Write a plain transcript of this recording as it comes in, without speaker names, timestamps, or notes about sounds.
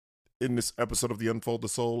In this episode of the Unfold the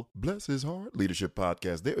Soul, Bless His Heart Leadership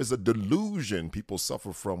Podcast, there is a delusion people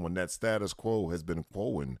suffer from when that status quo has been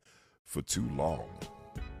quoing for too long.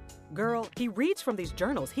 Girl, he reads from these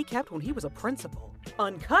journals he kept when he was a principal.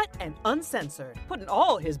 Uncut and uncensored, putting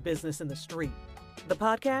all his business in the street. The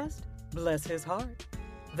podcast, Bless His Heart.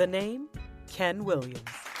 The name, Ken Williams.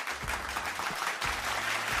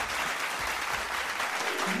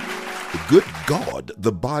 Good God,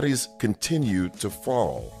 the bodies continue to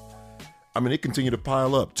fall. They continue to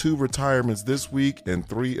pile up. 2 retirements this week, and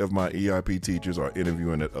 3 of my EIP teachers are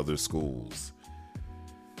interviewing at other schools.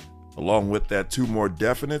 Along with that, 2 more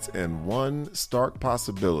definites and 1 stark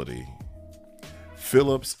possibility.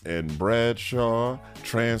 Phillips and Bradshaw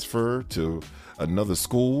transfer to another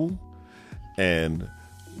school, and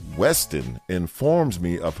Weston informs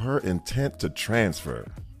me of her intent to transfer.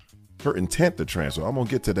 I'm going to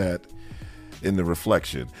get to that in the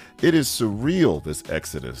reflection. It is surreal, this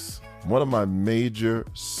exodus. One of my major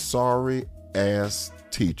sorry-ass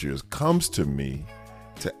teachers comes to me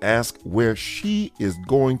to ask where she is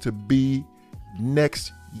going to be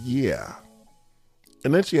next year.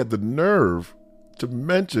 And then she had the nerve to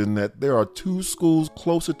mention that there are 2 schools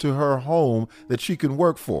closer to her home that she can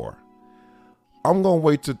work for. I'm going to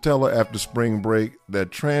wait to tell her after spring break that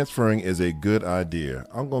transferring is a good idea.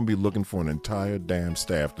 I'm going to be looking for an entire damn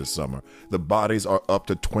staff this summer. The bodies are up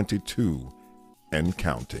to 22 and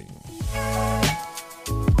counting.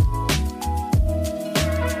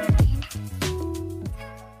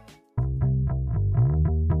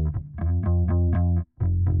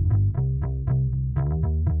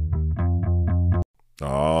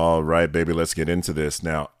 All right, baby, let's get into this.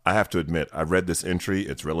 Now, I have to admit, I read this entry.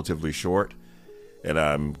 It's relatively short, and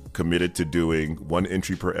I'm committed to doing 1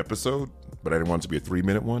 entry per episode, but I didn't want it to be a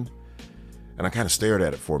 3-minute one. And I kind of stared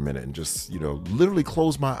at it for a minute and just, literally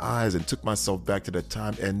closed my eyes and took myself back to that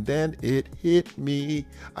time. And then it hit me.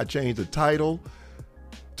 I changed the title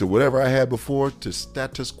to whatever I had before to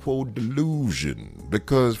Status-Quo Deluuuuuuusion,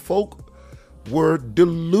 because folk were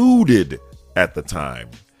deluded at the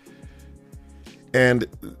time. And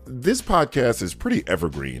this podcast is pretty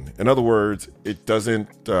evergreen. In other words, it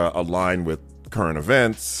doesn't align with current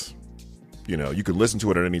events. You can listen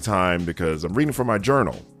to it at any time because I'm reading from my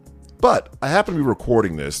journal. But I happen to be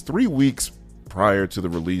recording this 3 weeks prior to the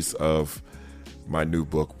release of my new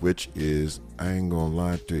book, which is, I ain't gonna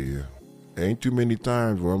lie to you, ain't too many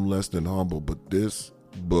times where I'm less than humble, but this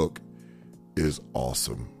book is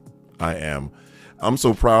awesome. I'm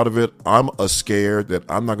so proud of it. I'm scared that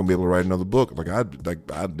I'm not gonna be able to write another book.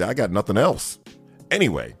 I got nothing else.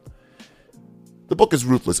 Anyway, the book is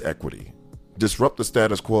Ruthless Equity. Disrupt the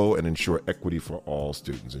status quo and ensure equity for all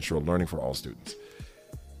students. Ensure learning for all students.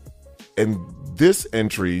 And this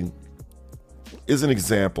entry is an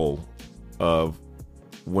example of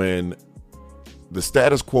when the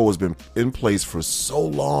status quo has been in place for so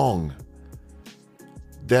long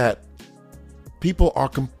that people are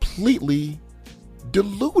completely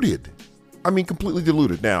deluded. Completely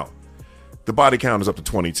deluded. Now, the body count is up to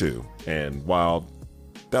 22. And while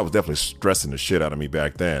that was definitely stressing the shit out of me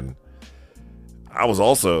back then, I was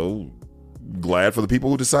also glad for the people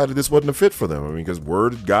who decided this wasn't a fit for them. Because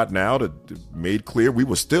word had gotten out, it made clear we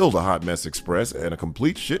were still the Hot Mess Express and a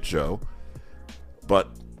complete shit show. But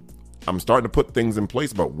I'm starting to put things in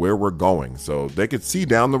place about where we're going so they could see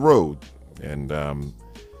down the road. And I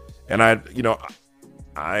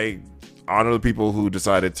honor the people who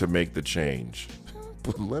decided to make the change.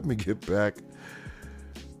 But let me get back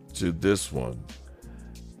to this one.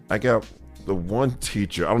 I got the one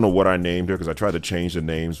teacher, I don't know what I named her because I tried to change the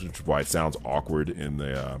names, which is why it sounds awkward in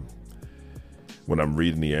the when I'm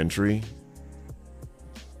reading the entry.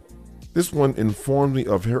 This one informed me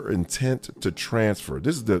of her intent to transfer.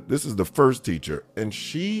 This is the first teacher, and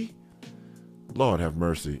she, Lord have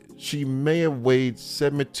mercy, she may have weighed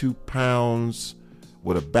 72 pounds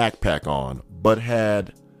with a backpack on, but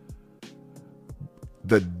had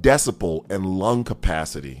the decibel and lung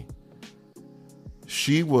capacity.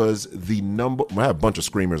 She was the number. I have a bunch of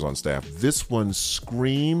screamers on staff. This one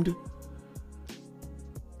screamed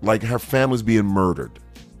like her family's being murdered.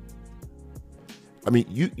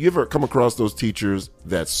 You ever come across those teachers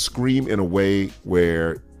that scream in a way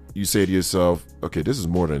where you say to yourself, okay, this is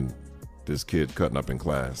more than this kid cutting up in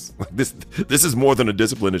class. This is more than a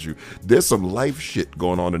discipline issue. There's some life shit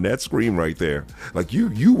going on in that scream right there. Like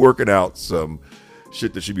you working out some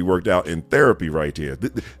shit that should be worked out in therapy right here.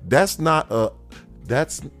 That's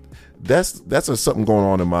something going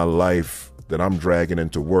on in my life that I'm dragging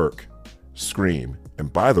into work. Scream.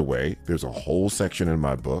 And by the way, there's a whole section in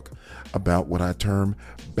my book about what I term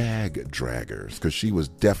bag draggers, because she was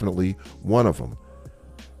definitely one of them.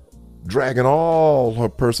 dragging all her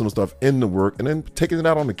personal stuff into work and then taking it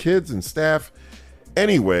out on the kids and staff.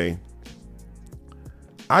 Anyway,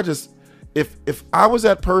 if I was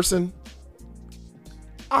that person,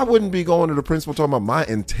 I wouldn't be going to the principal talking about my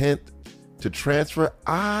intent to transfer.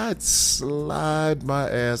 I'd slide my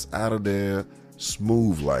ass out of there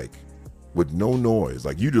smooth, like with no noise.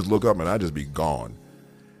 Like you just look up and I'd just be gone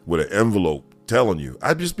with an envelope telling you.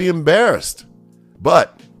 I'd just be embarrassed.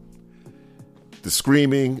 But the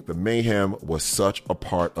screaming, the mayhem was such a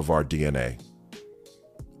part of our DNA.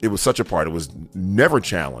 It was such a part. It was never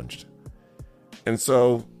challenged. And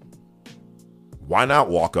so why not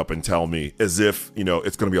walk up and tell me as if,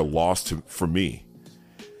 it's going to be a loss for me?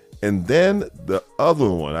 And then the other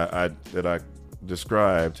one that I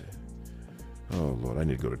described, oh Lord, I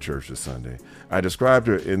need to go to church this Sunday. I described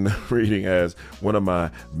her in the reading as one of my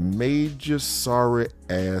major sorry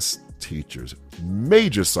ass teachers.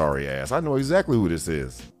 Major sorry ass. I know exactly who this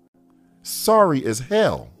is. Sorry as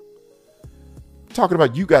hell. Talking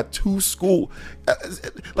about you got two school,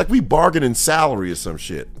 like we bargain in salary or some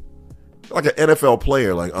shit. Like an NFL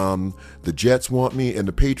player, like the Jets want me and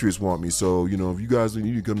the Patriots want me. So, if you guys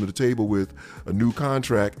need to come to the table with a new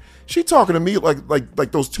contract. She talking to me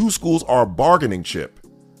like those two schools are a bargaining chip.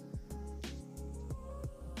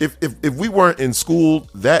 If we weren't in school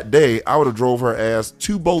that day, I would have drove her ass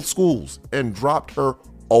to both schools and dropped her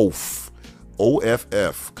off.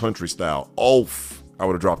 OFF, country style. Off. I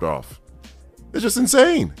would have dropped her off. It's just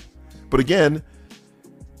insane. But again,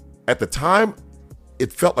 at the time,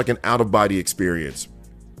 it felt like an out-of-body experience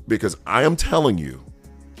because I am telling you,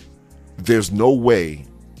 there's no way.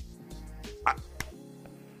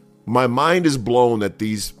 My mind is blown that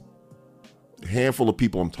these handful of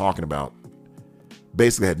people I'm talking about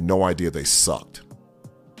basically had no idea they sucked.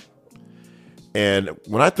 And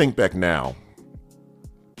when I think back now,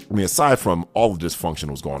 aside from all the dysfunction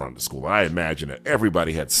that was going on in the school, I imagine that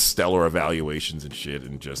everybody had stellar evaluations and shit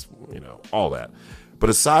and just, all that. But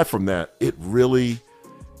aside from that, it really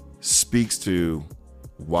speaks to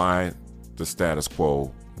why the status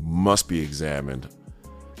quo must be examined.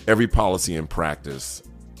 Every policy and practice,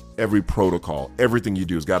 every protocol, everything you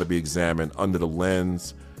do has got to be examined under the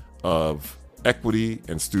lens of equity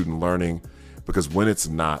and student learning, because when it's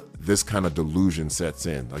not, this kind of delusion sets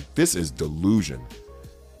in. Like, this is delusion.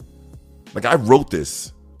 Like, I wrote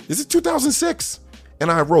this. This is 2006.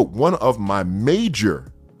 And I wrote one of my major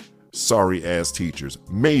sorry ass teachers.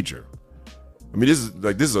 Major. This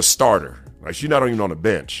is a starter. Like, she's not even on a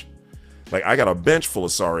bench. Like, I got a bench full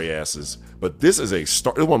of sorry asses, but this is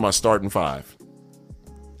one of my starting five.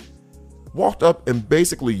 Walked up and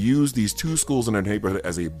basically used these two schools in their neighborhood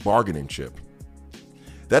as a bargaining chip.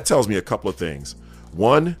 That tells me a couple of things.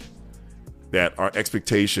 One, that our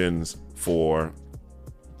expectations for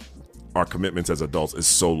our commitments as adults is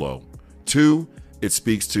so low. Two, it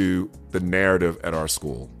speaks to the narrative at our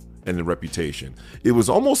school and the reputation. It was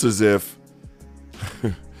almost as if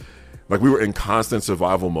like we were in constant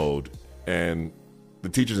survival mode, and the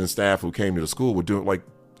teachers and staff who came to the school were doing like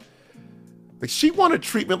she wanted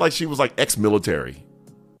treatment like she was like ex-military.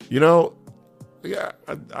 Yeah,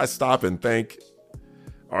 I stop and thank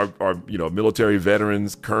our military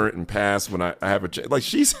veterans, current and past, when I have a like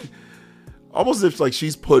she's almost as if like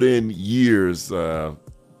she's put in years on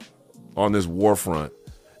this war front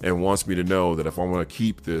and wants me to know that if I want to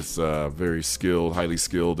keep this very skilled, highly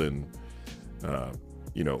skilled and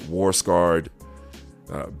war-scarred,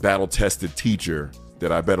 battle-tested teacher,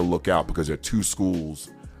 that I better look out because there are two schools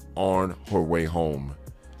on her way home.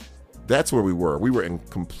 That's where we were. We were in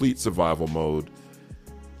complete survival mode.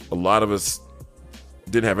 A lot of us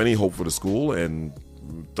didn't have any hope for the school and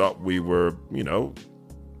thought we were,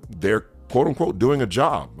 they're quote unquote doing a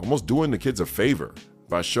job, almost doing the kids a favor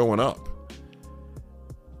by showing up.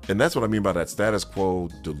 And that's what I mean by that status quo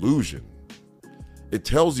delusion. It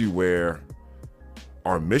tells you where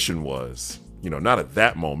our mission was, not at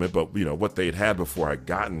that moment, but what they'd had before I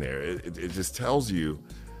gotten there. It just tells you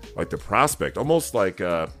like the prospect, almost like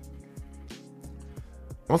if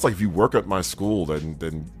you work at my school,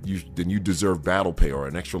 then you deserve battle pay or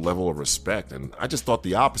an extra level of respect. And I just thought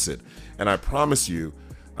the opposite. And I promise you,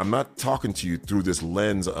 I'm not talking to you through this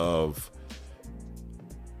lens of,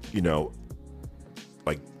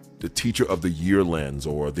 like the teacher of the year lens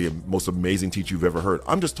or the most amazing teacher you've ever heard.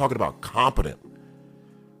 I'm just talking about competent,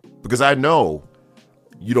 because I know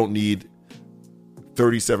you don't need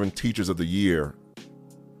 37 teachers of the year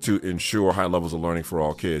to ensure high levels of learning for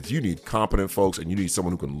all kids. You need competent folks, and you need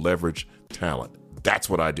someone who can leverage talent. That's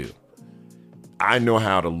what I do. I know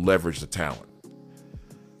how to leverage the talent.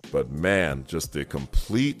 But man, just the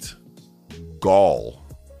complete gall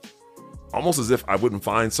Almost as if I wouldn't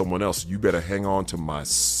find someone else. You better hang on to my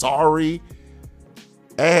sorry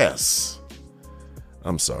ass.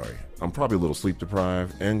 I'm sorry. I'm probably a little sleep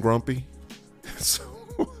deprived and grumpy. So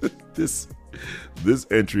this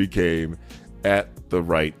entry came at the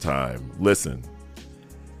right time. Listen,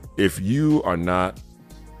 if you are not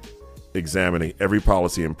examining every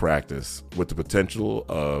policy and practice with the potential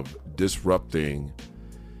of disrupting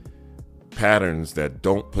patterns that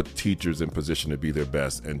don't put teachers in position to be their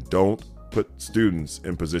best and don't put students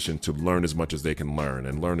in position to learn as much as they can learn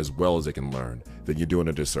and learn as well as they can learn, then you're doing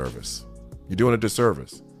a disservice. You're doing a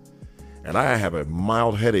disservice. And I have a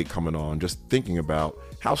mild headache coming on just thinking about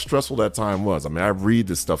how stressful that time was. I mean, I read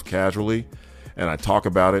this stuff casually and I talk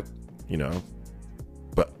about it,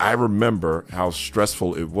 but I remember how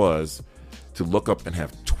stressful it was to look up and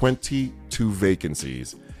have 22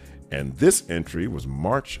 vacancies. And this entry was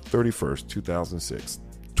March 31st, 2006.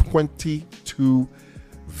 22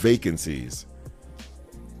 vacancies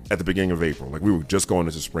at the beginning of April. Like we were just going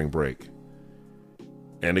into spring break.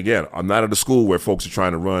 And again, I'm not at a school where folks are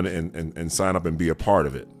trying to run and sign up and be a part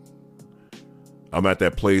of it. I'm at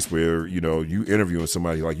that place where, you interviewing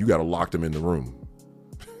somebody, like you got to lock them in the room.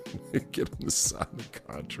 Get them to sign the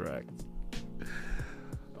contract.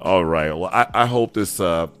 All right. Well, I hope this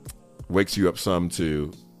wakes you up some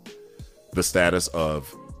to the status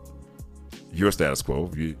of your status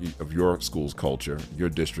quo, of your school's culture, your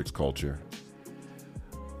district's culture.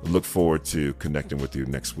 I look forward to connecting with you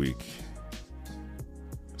next week.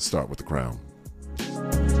 Start with the crown.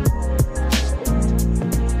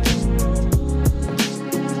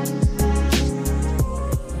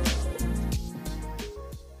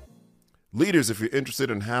 Leaders, if you're interested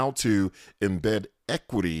in how to embed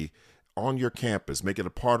equity on your campus, make it a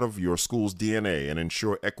part of your school's DNA and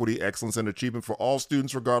ensure equity, excellence, and achievement for all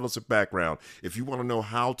students regardless of background. If you want to know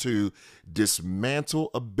how to dismantle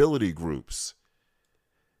ability groups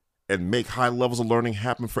and make high levels of learning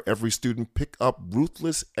happen for every student, pick up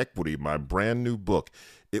Ruthless Equity, my brand new book.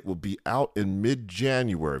 It will be out in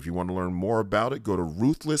mid-January. If you want to learn more about it, go to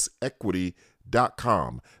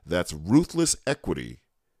ruthlessequity.com. That's ruthlessequity.com.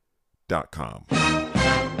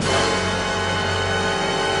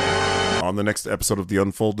 On the next episode of the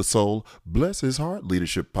Unfold the Soul, Bless His Heart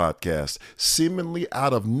Leadership Podcast, seemingly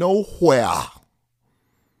out of nowhere,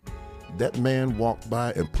 that man walked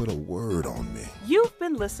by and put a word on me. You've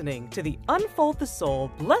been listening to the Unfold the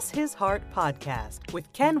Soul, Bless His Heart podcast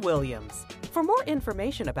with Ken Williams. For more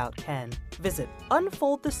information about Ken, visit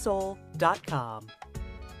unfoldthesoul.com.